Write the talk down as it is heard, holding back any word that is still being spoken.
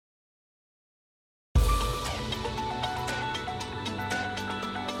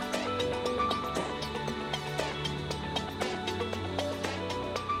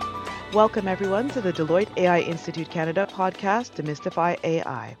Welcome, everyone, to the Deloitte AI Institute Canada podcast, Demystify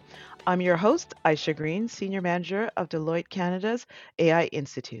AI. I'm your host, Aisha Green, Senior Manager of Deloitte Canada's AI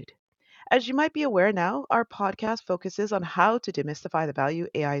Institute. As you might be aware now, our podcast focuses on how to demystify the value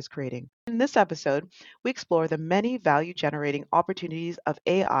AI is creating. In this episode, we explore the many value generating opportunities of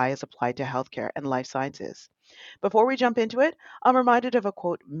AI as applied to healthcare and life sciences. Before we jump into it, I'm reminded of a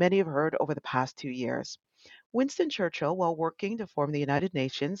quote many have heard over the past 2 years. Winston Churchill, while working to form the United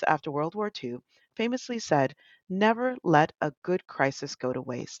Nations after World War II, famously said, "Never let a good crisis go to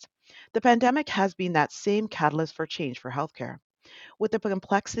waste." The pandemic has been that same catalyst for change for healthcare. With the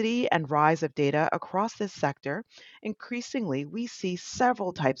complexity and rise of data across this sector, increasingly we see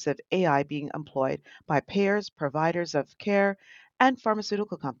several types of AI being employed by payers, providers of care, and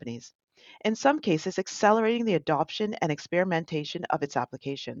pharmaceutical companies. In some cases, accelerating the adoption and experimentation of its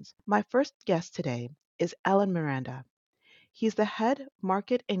applications. My first guest today is Allan Miranda. He's the head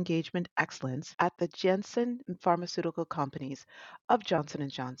market engagement excellence at the Janssen pharmaceutical companies of Johnson&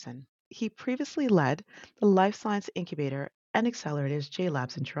 Johnson. He previously led the life science incubator and accelerators J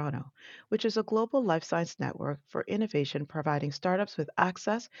Labs in Toronto, which is a global life science network for innovation providing startups with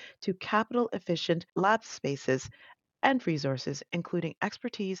access to capital efficient lab spaces and resources, including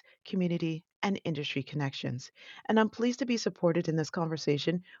expertise, community, and industry connections. And I'm pleased to be supported in this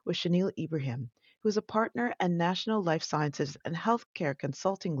conversation with Shanil Ibrahim, who is a partner and national life sciences and healthcare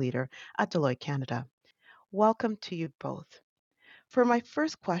consulting leader at Deloitte Canada. Welcome to you both. For my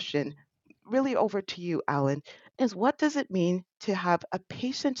first question, really over to you, Alan, is what does it mean to have a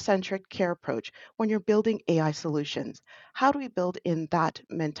patient centric care approach when you're building AI solutions? How do we build in that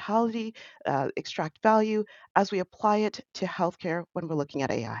mentality, extract value as we apply it to healthcare when we're looking at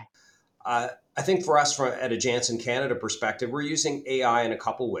AI? I think for us, at a Janssen Canada perspective, we're using AI in a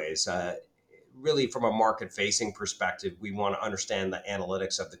couple ways. Really, from a market facing perspective, we want to understand the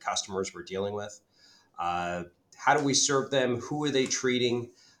analytics of the customers we're dealing with. Uh, how do we serve them? Who are they treating?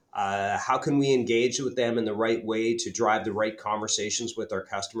 How can we engage with them in the right way to drive the right conversations with our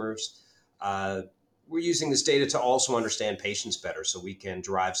customers? Uh, we're using this data to also understand patients better so we can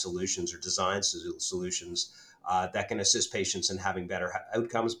drive solutions or design solutions that can assist patients in having better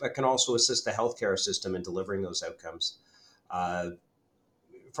outcomes, but can also assist the healthcare system in delivering those outcomes. Uh,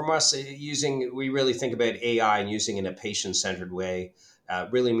 from us, we really think about AI and using it in a patient-centered way.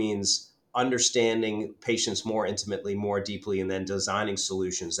 Really means understanding patients more intimately, more deeply, and then designing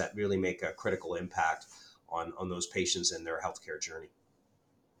solutions that really make a critical impact on those patients and their healthcare journey.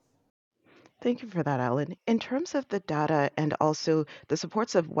 Thank you for that, Alan. In terms of the data and also the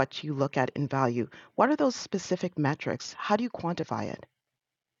supports of what you look at in value, what are those specific metrics? How do you quantify it?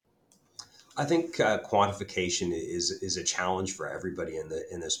 I think quantification is a challenge for everybody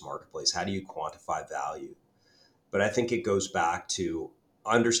in this marketplace. How do you quantify value? But I think it goes back to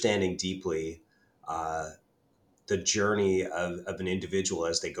understanding deeply uh, the journey of an individual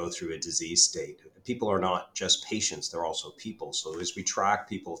as they go through a disease state. People are not just patients, they're also people. So as we track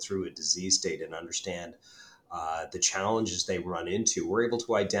people through a disease state and understand the challenges they run into, we're able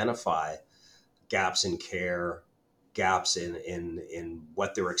to identify gaps in care, gaps in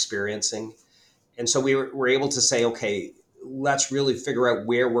what they're experiencing. And so we're able to say, okay, let's really figure out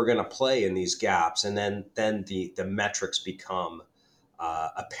where we're going to play in these gaps. And then the metrics become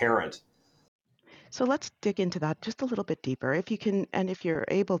apparent. So let's dig into that just a little bit deeper. If you can, and if you're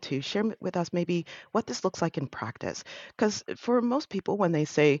able to, share with us maybe what this looks like in practice. Because for most people, when they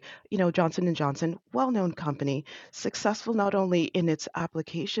say, Johnson and Johnson, well-known company, successful not only in its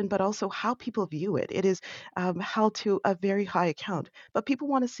application but also how people view it. It is held to a very high account. But people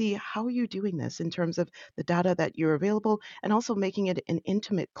want to see how are you doing this in terms of the data that you're available, and also making it an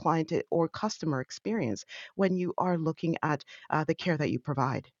intimate client or customer experience when you are looking at the care that you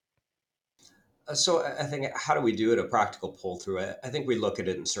provide. So I think how do we do it? A practical pull through it. I think we look at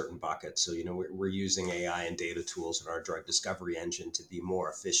it in certain buckets. So we're using AI and data tools in our drug discovery engine to be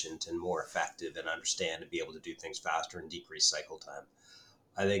more efficient and more effective and understand and be able to do things faster and decrease cycle time.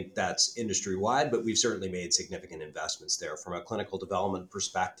 I think that's industry wide, but we've certainly made significant investments there. From a clinical development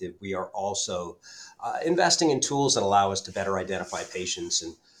perspective, we are also investing in tools that allow us to better identify patients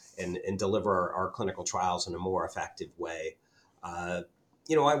and deliver our clinical trials in a more effective way. Uh,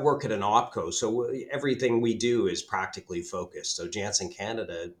 I work at an opco, so everything we do is practically focused. So Janssen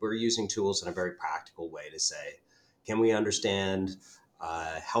Canada, we're using tools in a very practical way to say, can we understand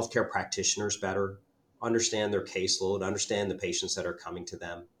healthcare practitioners better, understand their caseload, understand the patients that are coming to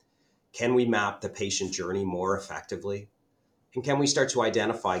them? Can we map the patient journey more effectively? And can we start to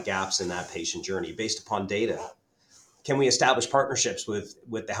identify gaps in that patient journey based upon data? Can we establish partnerships with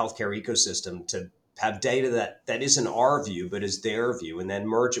the healthcare ecosystem to have data that isn't our view but is their view, and then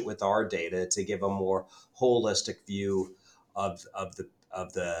merge it with our data to give a more holistic view of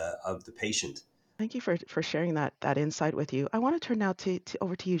the patient. Thank you for sharing that insight with you. I want to turn now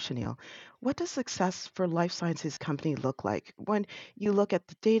over to you, Chanel. What does success for life sciences company look like when you look at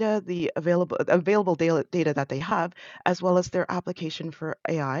the data, the available data that they have, as well as their application for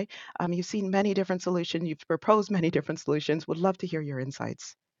AI? You've seen many different solutions. You've proposed many different solutions. Would love to hear your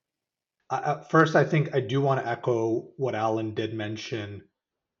insights. First, I think I do want to echo what Alan did mention,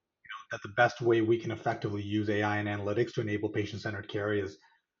 that the best way we can effectively use AI and analytics to enable patient-centered care is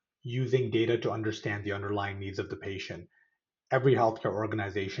using data to understand the underlying needs of the patient. Every healthcare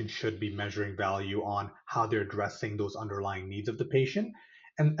organization should be measuring value on how they're addressing those underlying needs of the patient.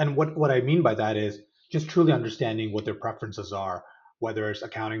 And what I mean by that is just truly understanding what their preferences are, whether it's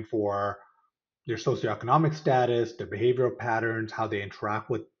accounting for their socioeconomic status, their behavioral patterns, how they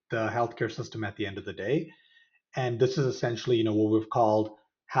interact with the healthcare system at the end of the day. And this is essentially, what we've called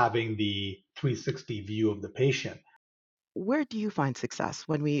having the 360 view of the patient. Where do you find success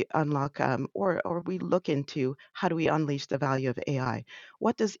when we unlock or we look into how do we unleash the value of AI?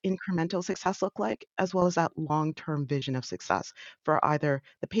 What does incremental success look like, as well as that long-term vision of success for either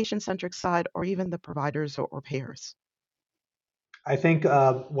the patient-centric side or even the providers or payers? I think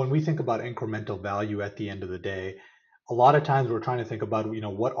when we think about incremental value at the end of the day, a lot of times we're trying to think about,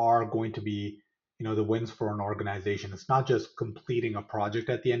 what are going to be, the wins for an organization. It's not just completing a project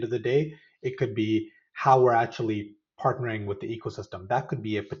at the end of the day. It could be how we're actually partnering with the ecosystem. That could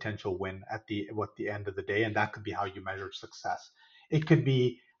be a potential win at the end of the day, and that could be how you measure success. It could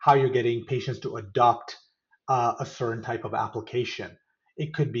be how you're getting patients to adopt a certain type of application.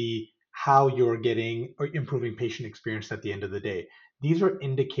 It could be how you're getting or improving patient experience at the end of the day. These are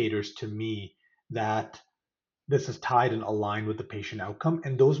indicators to me that this is tied and aligned with the patient outcome,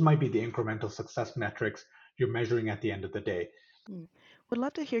 and those might be the incremental success metrics you're measuring at the end of the day. Mm. Would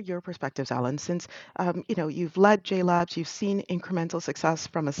love to hear your perspectives, Alan, since you've led J Labs, you've seen incremental success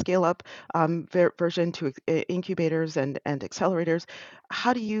from a scale-up version to incubators and accelerators.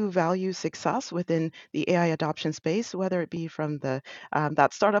 How do you value success within the AI adoption space, whether it be from the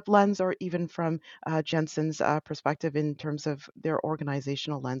that startup lens or even from Jensen's perspective in terms of their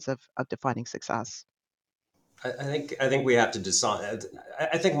organizational lens of defining success? I think we have to decide.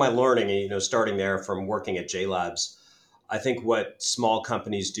 I think my learning, starting there from working at J Labs, I think what small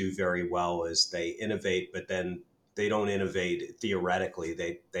companies do very well is they innovate, but then they don't innovate theoretically.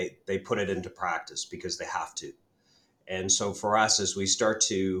 They put it into practice because they have to. And so for us, as we start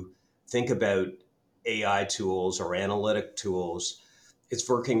to think about AI tools or analytic tools, it's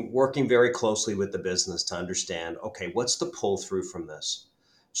working very closely with the business to understand, okay, what's the pull through from this?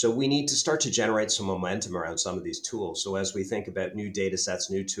 So we need to start to generate some momentum around some of these tools. So as we think about new data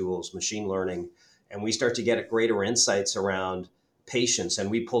sets, new tools, machine learning, and we start to get greater insights around patients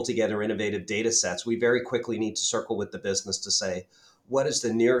and we pull together innovative data sets, we very quickly need to circle with the business to say, what is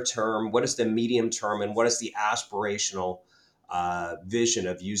the near term, what is the medium term, and what is the aspirational vision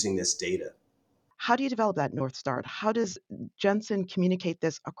of using this data? How do you develop that North Star? How does Jensen communicate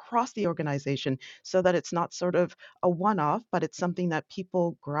this across the organization so that it's not sort of a one off, but it's something that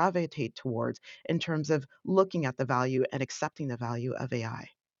people gravitate towards in terms of looking at the value and accepting the value of AI?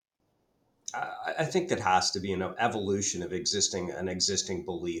 I think that has to be an evolution of existing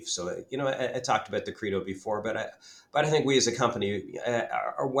belief. So I talked about the credo before, but I think we as a company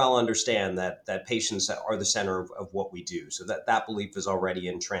are well understand that patients are the center of what we do. So that belief is already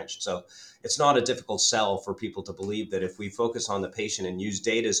entrenched. So it's not a difficult sell for people to believe that if we focus on the patient and use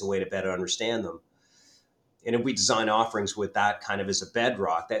data as a way to better understand them, and if we design offerings with that kind of as a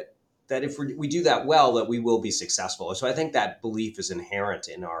bedrock, that if we do that well, that we will be successful. So I think that belief is inherent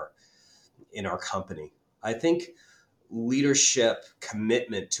in our company. I think leadership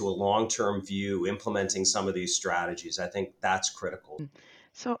commitment to a long-term view, implementing some of these strategies, I think that's critical.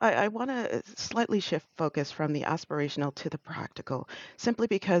 So I want to slightly shift focus from the aspirational to the practical, simply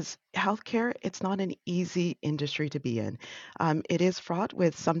because healthcare, it's not an easy industry to be in. It is fraught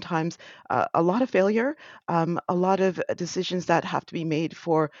with sometimes a lot of failure, a lot of decisions that have to be made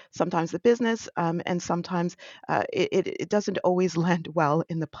for sometimes the business, and sometimes it doesn't always land well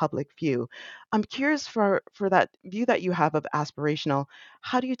in the public view. I'm curious for that view that you have of aspirational,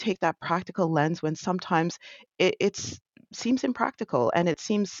 how do you take that practical lens when sometimes it's seems impractical and it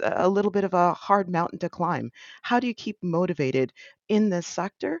seems a little bit of a hard mountain to climb. How do you keep motivated in this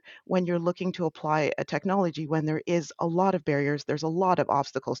sector when you're looking to apply a technology when there is a lot of barriers, there's a lot of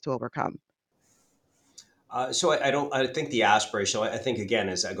obstacles to overcome? So I don't. I think the aspirational. I think again,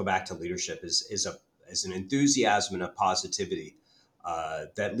 as I go back to leadership, is an enthusiasm and a positivity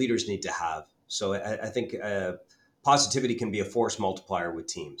that leaders need to have. So I think positivity can be a force multiplier with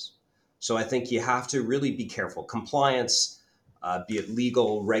teams. So I think you have to really be careful. Compliance, be it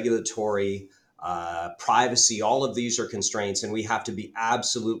legal, regulatory, privacy, all of these are constraints, and we have to be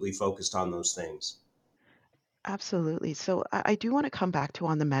absolutely focused on those things. Absolutely. So I do want to come back to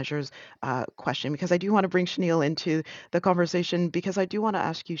on the measures question because I do want to bring Chanel into the conversation because I do want to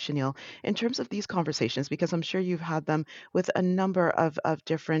ask you, Chanel, in terms of these conversations, because I'm sure you've had them with a number of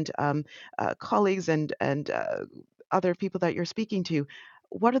different colleagues and other people that you're speaking to.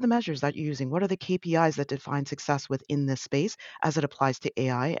 What are the measures that you're using? What are the KPIs that define success within this space as it applies to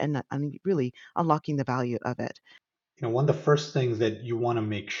AI and really unlocking the value of it? One of the first things that you want to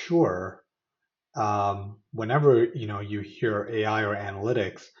make sure whenever you hear AI or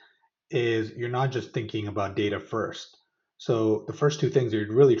analytics is you're not just thinking about data first. So the first two things that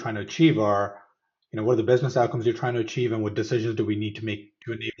you're really trying to achieve are, what are the business outcomes you're trying to achieve and what decisions do we need to make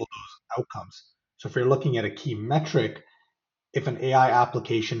to enable those outcomes? So if you're looking at a key metric, if an AI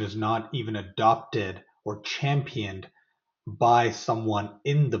application is not even adopted or championed by someone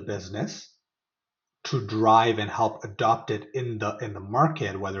in the business to drive and help adopt it in the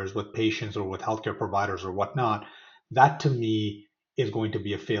market, whether it's with patients or with healthcare providers or whatnot, that to me is going to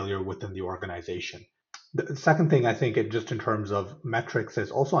be a failure within the organization. The second thing I think, just in terms of metrics,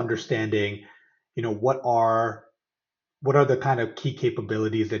 is also understanding, what are the kind of key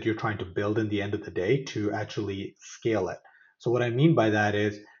capabilities that you're trying to build in the end of the day to actually scale it. So what I mean by that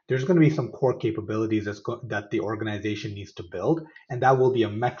is there's going to be some core capabilities that the organization needs to build, and that will be a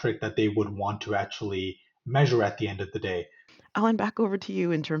metric that they would want to actually measure at the end of the day. Alan, back over to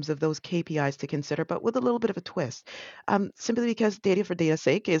you in terms of those KPIs to consider, but with a little bit of a twist. Simply because data for data's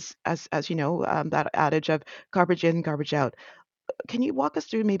sake is, as you know, that adage of garbage in, garbage out. Can you walk us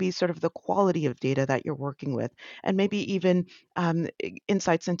through maybe sort of the quality of data that you're working with, and maybe even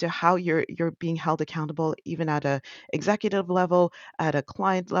insights into how you're being held accountable, even at a executive level, at a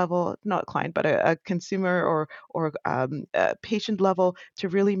client level, not client, but a consumer or a patient level, to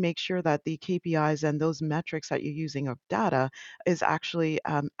really make sure that the KPIs and those metrics that you're using of data is actually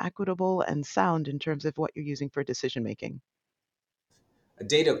equitable and sound in terms of what you're using for decision making.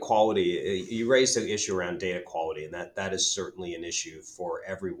 Data quality, you raised an issue around data quality, and that is certainly an issue for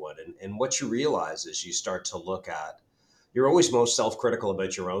everyone. And what you realize is you start to look at, you're always most self-critical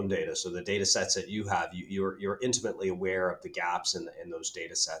about your own data. So the data sets that you have, you're intimately aware of the gaps in those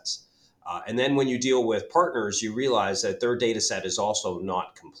data sets. And then when you deal with partners, you realize that their data set is also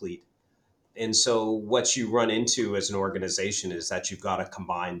not complete. And so what you run into as an organization is that you've got to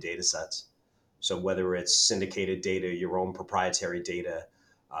combine data sets. So whether it's syndicated data, your own proprietary data,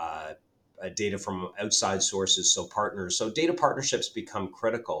 uh, data from outside sources, so partners. So data partnerships become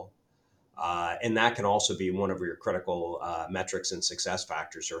critical. And that can also be one of your critical metrics and success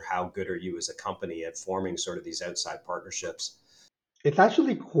factors, or how good are you as a company at forming sort of these outside partnerships. It's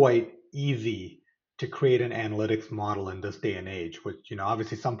actually quite easy to create an analytics model in this day and age, which,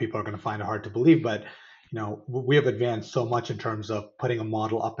 obviously some people are going to find it hard to believe, but, we have advanced so much in terms of putting a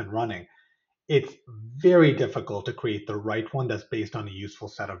model up and running. It's very difficult to create the right one that's based on a useful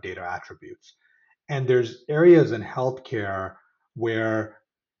set of data attributes. And there's areas in healthcare where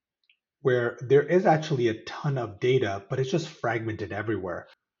there is actually a ton of data, but it's just fragmented everywhere.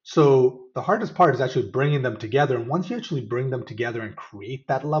 So the hardest part is actually bringing them together. And once you actually bring them together and create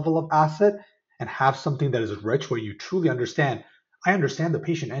that level of asset and have something that is rich where you truly understand, I understand the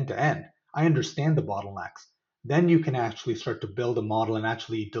patient end to end, I understand the bottlenecks, then you can actually start to build a model and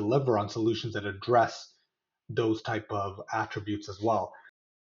actually deliver on solutions that address those type of attributes as well.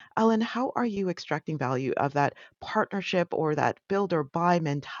 Alan, how are you extracting value of that partnership or that build or buy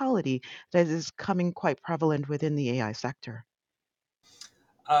mentality that is coming quite prevalent within the AI sector?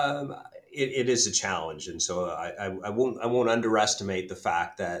 Um, it is a challenge, and so I won't underestimate the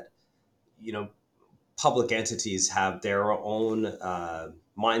fact that you know public entities have their own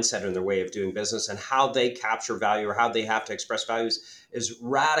mindset and their way of doing business, and how they capture value or how they have to express values is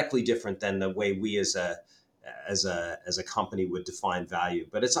radically different than the way we as a company would define value.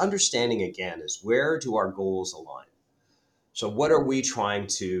 But it's understanding, again, is where do our goals align. So what are we trying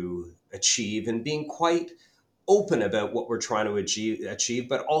to achieve, and being quite open about what we're trying to achieve,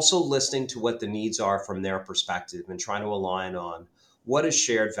 but also listening to what the needs are from their perspective and trying to align on what is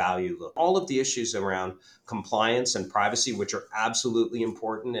shared value. All of the issues around compliance and privacy, which are absolutely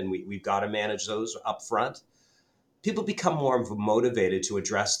important, and we've got to manage those up front. People become more motivated to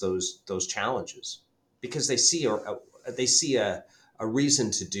address those challenges because they see a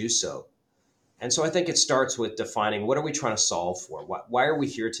reason to do so. And so I think it starts with defining, what are we trying to solve for? Why are we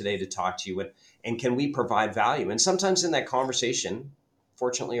here today to talk to you? And can we provide value? And sometimes in that conversation,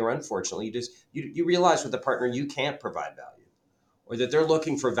 fortunately or unfortunately, you realize with a partner you can't provide value, or that they're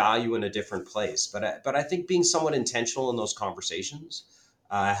looking for value in a different place. But I think being somewhat intentional in those conversations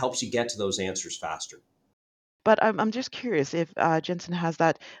helps you get to those answers faster. But I'm just curious if Jensen has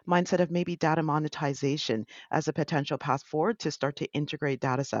that mindset of maybe data monetization as a potential path forward to start to integrate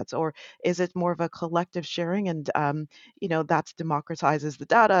data sets, or is it more of a collective sharing and that's democratizes the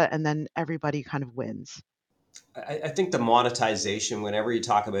data and then everybody kind of wins? I think the monetization, whenever you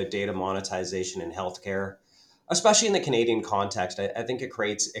talk about data monetization in healthcare, especially in the Canadian context, I think it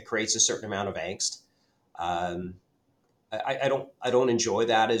creates a certain amount of angst. Um, I don't enjoy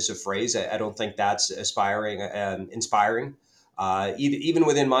that as a phrase. I don't think that's aspiring inspiring. Even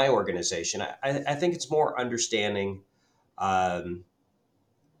within my organization, I think it's more understanding um,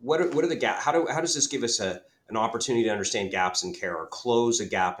 what are the gap. How does this give us an opportunity to understand gaps in care or close a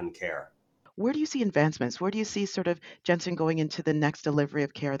gap in care? Where do you see advancements? Where do you see sort of Jensen going into the next delivery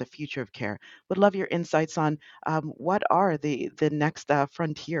of care, the future of care? Would love your insights on what are the next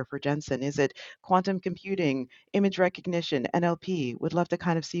frontier for Jensen. Is it quantum computing, image recognition, NLP? Would love to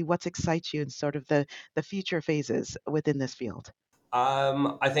kind of see what excites you in sort of the future phases within this field.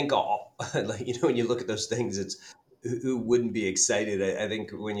 I think all, like, when you look at those things, it's who wouldn't be excited. I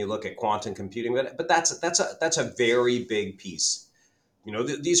think when you look at quantum computing, but that's a very big piece.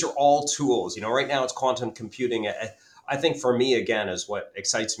 These are all tools. Right now it's quantum computing. I think for me, again, is what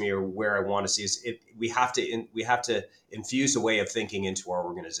excites me, or where I want to see is it. We have to infuse a way of thinking into our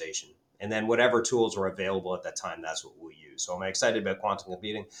organization, and then whatever tools are available at that time, that's what we'll use. So am I excited about quantum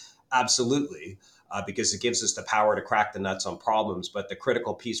computing? Absolutely, because it gives us the power to crack the nuts on problems. But the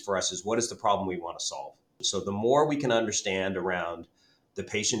critical piece for us is, what is the problem we want to solve? So the more we can understand around the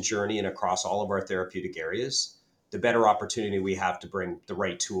patient journey and across all of our therapeutic areas, the better opportunity we have to bring the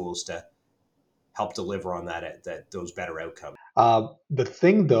right tools to help deliver on those better outcomes. The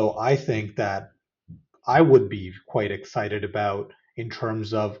thing, though, I think that I would be quite excited about in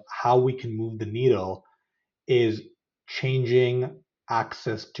terms of how we can move the needle is changing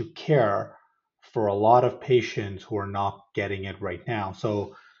access to care for a lot of patients who are not getting it right now.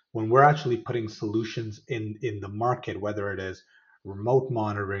 So when we're actually putting solutions in the market, whether it is remote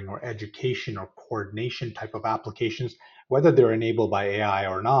monitoring or education or coordination type of applications, whether they're enabled by AI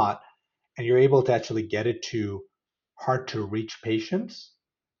or not, and you're able to actually get it to hard to reach patients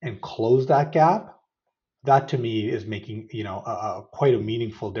and close that gap, that to me is making quite a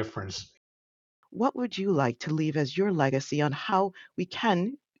meaningful difference. What would you like to leave as your legacy on how we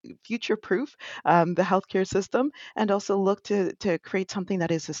can future proof the healthcare system and also look to create something that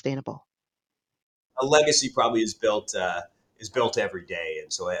is sustainable? A legacy probably is built every day,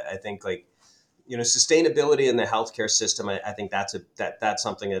 and so I think, like, sustainability in the healthcare system. I think that's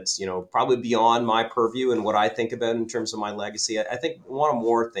something that's probably beyond my purview and what I think about in terms of my legacy. I think I want to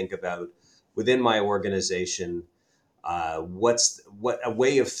more think about within my organization, what a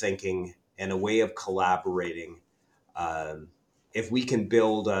way of thinking and a way of collaborating. Um, if we can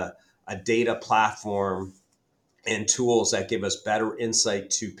build a data platform and tools that give us better insight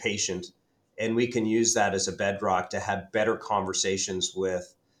to patient, and we can use that as a bedrock to have better conversations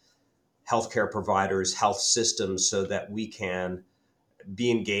with healthcare providers, health systems, so that we can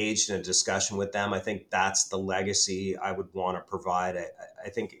be engaged in a discussion with them. I think that's the legacy I would want to provide. I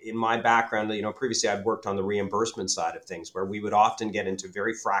think in my background, previously I'd worked on the reimbursement side of things, where we would often get into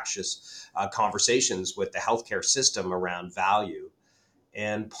very fractious conversations with the healthcare system around value.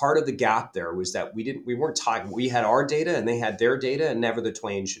 And part of the gap there was that we weren't talking. We had our data and they had their data, and never the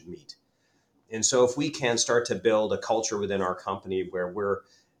twain should meet. And so if we can start to build a culture within our company where we're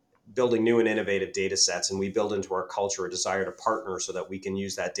building new and innovative data sets, and we build into our culture a desire to partner so that we can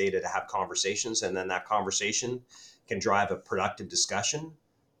use that data to have conversations, and then that conversation can drive a productive discussion,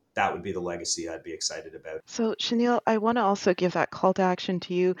 that would be the legacy I'd be excited about. So, Chanel, I want to also give that call to action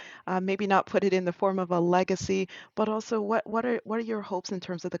to you. Maybe not put it in the form of a legacy, but also what are your hopes in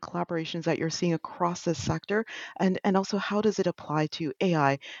terms of the collaborations that you're seeing across this sector, and also how does it apply to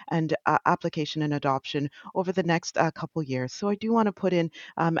AI and application and adoption over the next couple years? So, I do want to put in,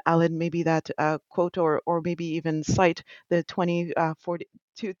 Alan, maybe that quote or maybe even cite the 2040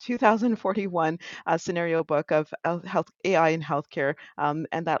 to 2041 scenario book of health AI in healthcare and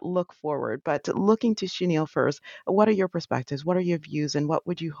that look forward. But looking to Chanel first, what are your perspectives? What are your views? And what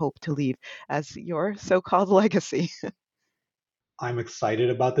would you hope to leave as your so called legacy? I'm excited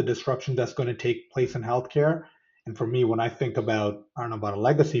about the disruption that's going to take place in healthcare. And for me, when I think about, I don't know, about a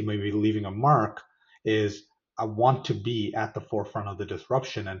legacy, maybe leaving a mark, is I want to be at the forefront of the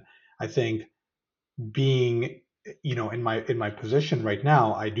disruption. And I think being, in my position right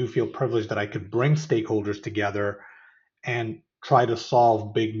now, I do feel privileged that I could bring stakeholders together and try to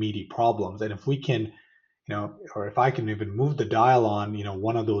solve big meaty problems. And if we can, or if I can even move the dial on,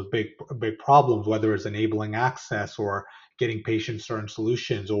 one of those big problems, whether it's enabling access or getting patients certain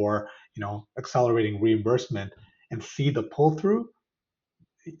solutions or, accelerating reimbursement, and see the pull through,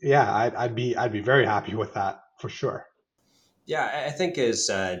 yeah, I'd be very happy with that for sure. Yeah, I think as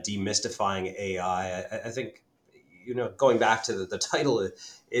demystifying AI, I think, going back to the title,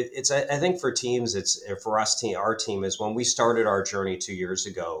 I think for teams, it's for us, our team is when we started our journey 2 years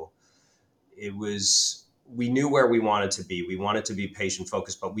ago, it was, we knew where we wanted to be. We wanted to be patient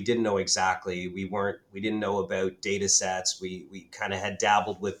focused, but we didn't know exactly. We didn't know about data sets. We kind of had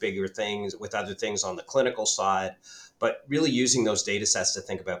dabbled with bigger things, with other things on the clinical side, but really using those data sets to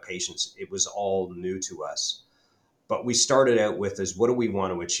think about patients, it was all new to us. But we started out with is what do we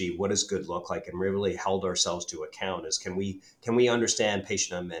want to achieve? What does good look like? And we really held ourselves to account is can we understand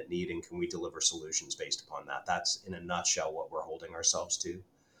patient unmet need and can we deliver solutions based upon that? That's in a nutshell what we're holding ourselves to.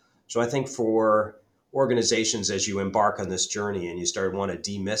 So I think for organizations, as you embark on this journey and you start want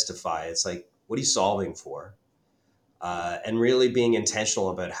to demystify, it's like, what are you solving for? And really being intentional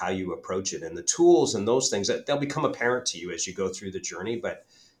about how you approach it and the tools and those things that they'll become apparent to you as you go through the journey. But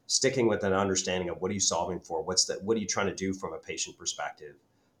sticking with an understanding of what are you solving for? What are you trying to do from a patient perspective?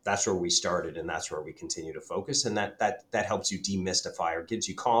 That's where we started, and that's where we continue to focus. And that helps you demystify or gives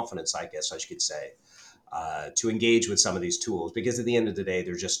you confidence, I guess I should say, to engage with some of these tools, because at the end of the day,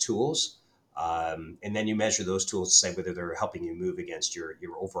 they're just tools. And then you measure those tools to say whether they're helping you move against your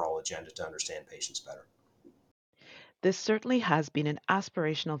overall agenda to understand patients better. This certainly has been an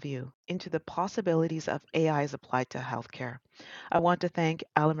aspirational view into the possibilities of AI as applied to healthcare. I want to thank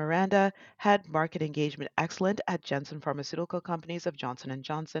Allan Miranda, Head Market Engagement Excellent at Janssen Pharmaceutical Companies of Johnson &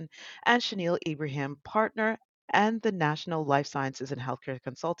 Johnson, and Shanil Ibrahim, Partner and the National Life Sciences and Healthcare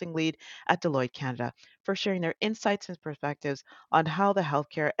Consulting Lead at Deloitte Canada, for sharing their insights and perspectives on how the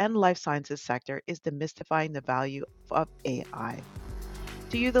healthcare and life sciences sector is demystifying the value of AI.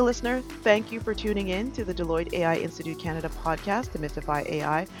 To you, the listener, thank you for tuning in to the Deloitte AI Institute Canada podcast, Demystify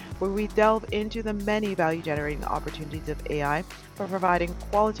AI, where we delve into the many value generating opportunities of AI for providing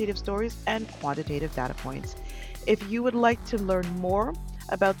qualitative stories and quantitative data points. If you would like to learn more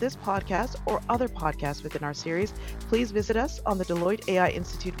about this podcast or other podcasts within our series, please visit us on the Deloitte AI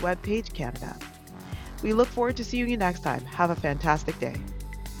Institute webpage, Canada. We look forward to seeing you next time. Have a fantastic day.